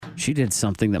She did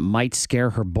something that might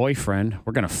scare her boyfriend.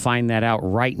 We're going to find that out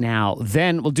right now.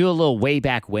 Then we'll do a little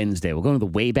Wayback Wednesday. We'll go to the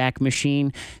Wayback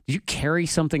Machine. Did you carry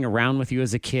something around with you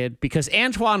as a kid? Because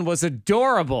Antoine was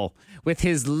adorable with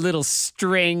his little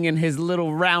string and his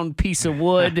little round piece of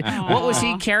wood. What was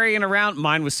he carrying around?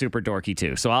 Mine was super dorky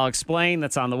too. So I'll explain.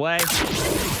 That's on the way.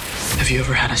 Have you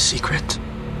ever had a secret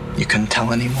you couldn't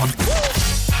tell anyone?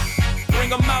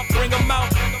 Bring 'em out, bring 'em out.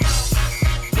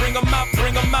 Bring 'em out,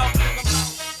 bring 'em out.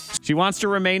 She wants to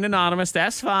remain anonymous.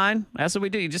 That's fine. That's what we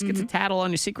do. You just get to tattle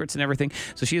on your secrets and everything.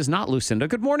 So she is not Lucinda.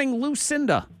 Good morning,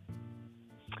 Lucinda.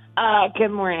 Good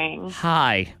morning.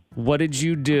 Hi. What did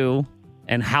you do,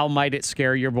 and how might it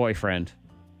scare your boyfriend?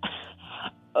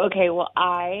 Okay, well,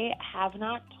 I have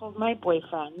not told my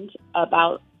boyfriend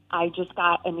about I just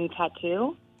got a new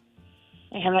tattoo.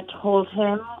 I haven't told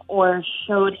him or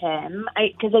showed him.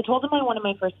 Because I told him I wanted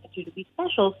my first tattoo to be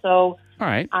special, so All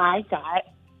right.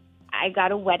 I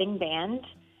got a wedding band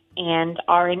and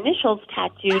our initials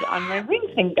tattooed on my ring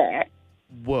finger.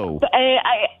 Whoa. But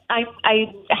I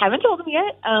haven't told him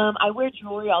yet. I wear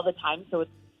jewelry all the time, so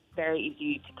it's very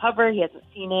easy to cover. He hasn't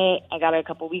seen it. I got it a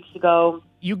couple weeks ago.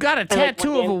 You got a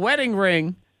tattoo of a wedding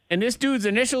ring, and this dude's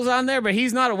initials on there, but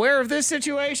he's not aware of this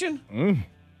situation?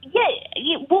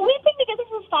 Yeah, well, we've been together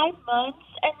for 5 months,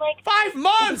 and 5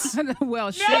 months?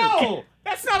 Well, shoot. No!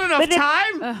 That's not enough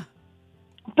time.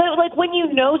 But when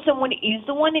you know someone is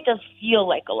the one, it does feel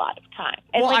like a lot of time.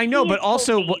 And, Well, I know, he but has told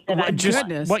also me that I'm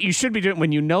Goodness. what you should be doing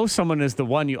when you know someone is the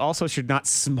one, you also should not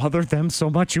smother them so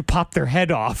much you pop their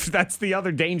head off. That's the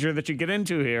other danger that you get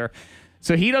into here.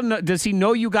 So he doesn't know, does he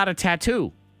know you got a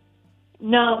tattoo?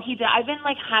 No, he did. I've been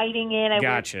hiding it.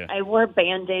 Gotcha. I wore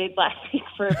Band-Aid last week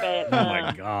for a bit. Oh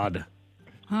my God.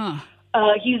 Huh.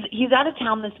 He's out of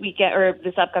town this weekend or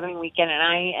this upcoming weekend, and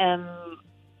I am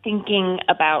thinking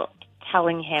about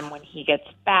telling him when he gets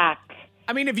back.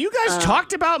 I mean, have you guys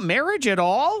talked about marriage at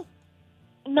all?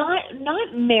 Not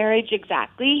marriage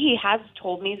exactly. He has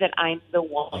told me that I'm the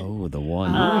one. Oh, the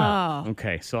one. Oh.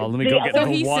 Okay, so let me go get So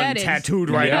the he one said it. tattooed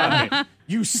right on me.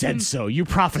 You said so. You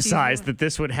prophesized that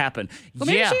this would happen. Well,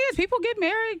 maybe yeah. she is. People get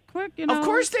married quick, you know. Of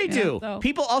course they Yeah, do. so-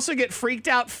 People also get freaked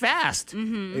out fast.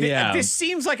 Yeah. This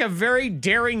seems like a very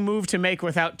daring move to make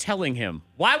without telling him.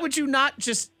 Why would you not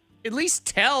just at least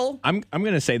tell? I'm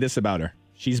gonna say this about her.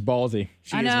 She's ballsy.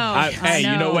 I know. Hey,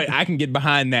 you know what? I can get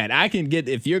behind that. I can get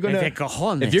if you're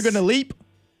gonna leap,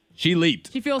 she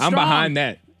leaped. She feels I'm strong. behind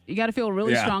that. You got to feel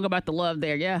really Yeah. strong about the love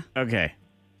there, yeah. Okay.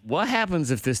 What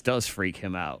happens if this does freak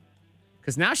him out?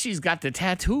 Because now she's got the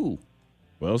tattoo.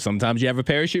 Well, sometimes you have a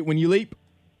parachute when you leap.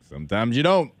 Sometimes you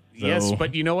don't. So- Yes,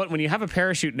 but you know what? When you have a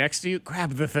parachute next to you,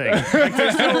 grab the thing. Like,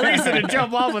 there's no reason to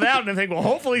jump off without it and think, well,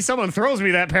 hopefully someone throws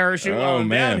me that parachute while I'm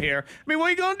man. down here. I mean, what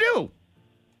are you going to do?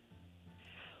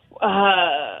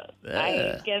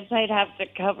 I guess I'd have to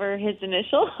cover his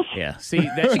initials. Yeah, see,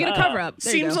 that You get a cover up.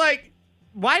 There you seems go. like,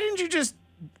 why didn't you just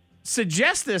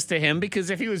suggest this to him? Because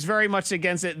if he was very much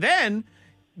against it, then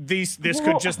this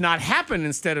could just not happen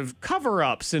instead of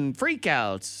cover-ups and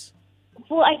freakouts.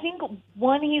 Well, I think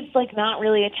one, he's not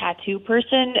really a tattoo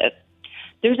person.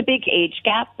 There's a big age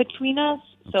gap between us.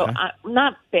 So Okay. I'm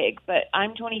not big, but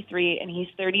I'm 23 and he's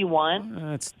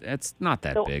 31. It's not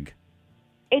that So- big.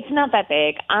 It's not that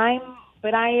big.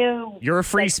 You're a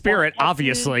free spirit, tattoos.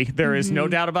 obviously. There is no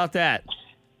doubt about that.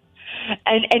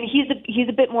 And he's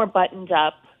a bit more buttoned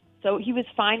up. So he was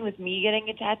fine with me getting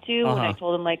a tattoo, and I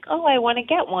told him I want to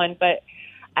get one, but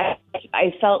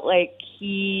I felt like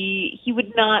he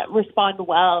would not respond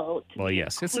well. Well,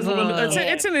 yes, it's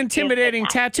It's an intimidating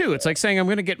tattoo. It's like saying I'm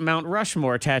going to get Mount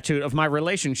Rushmore tattooed of my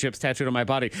relationships tattooed on my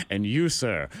body, and you,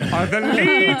 sir, are the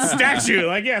lead statue.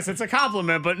 Like, yes, it's a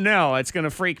compliment, but no, it's going to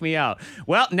freak me out.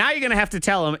 Well, now you're going to have to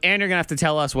tell him, and you're going to have to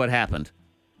tell us what happened.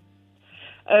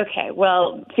 Okay,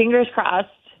 well, fingers crossed.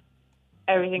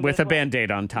 Everything With goes a Band-Aid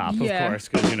on top, Yeah. of course,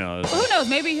 because, Well, who knows?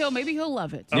 Maybe he'll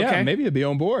love it. Okay. Yeah, maybe he'll be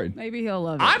on board. Maybe he'll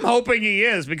love it. I'm hoping he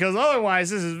is, because otherwise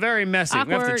this is very messy. We have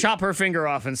to Awkward. chop her finger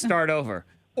off and start over.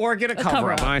 Or get a cover-up.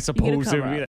 cover-up. I You suppose get a it would be cover-up.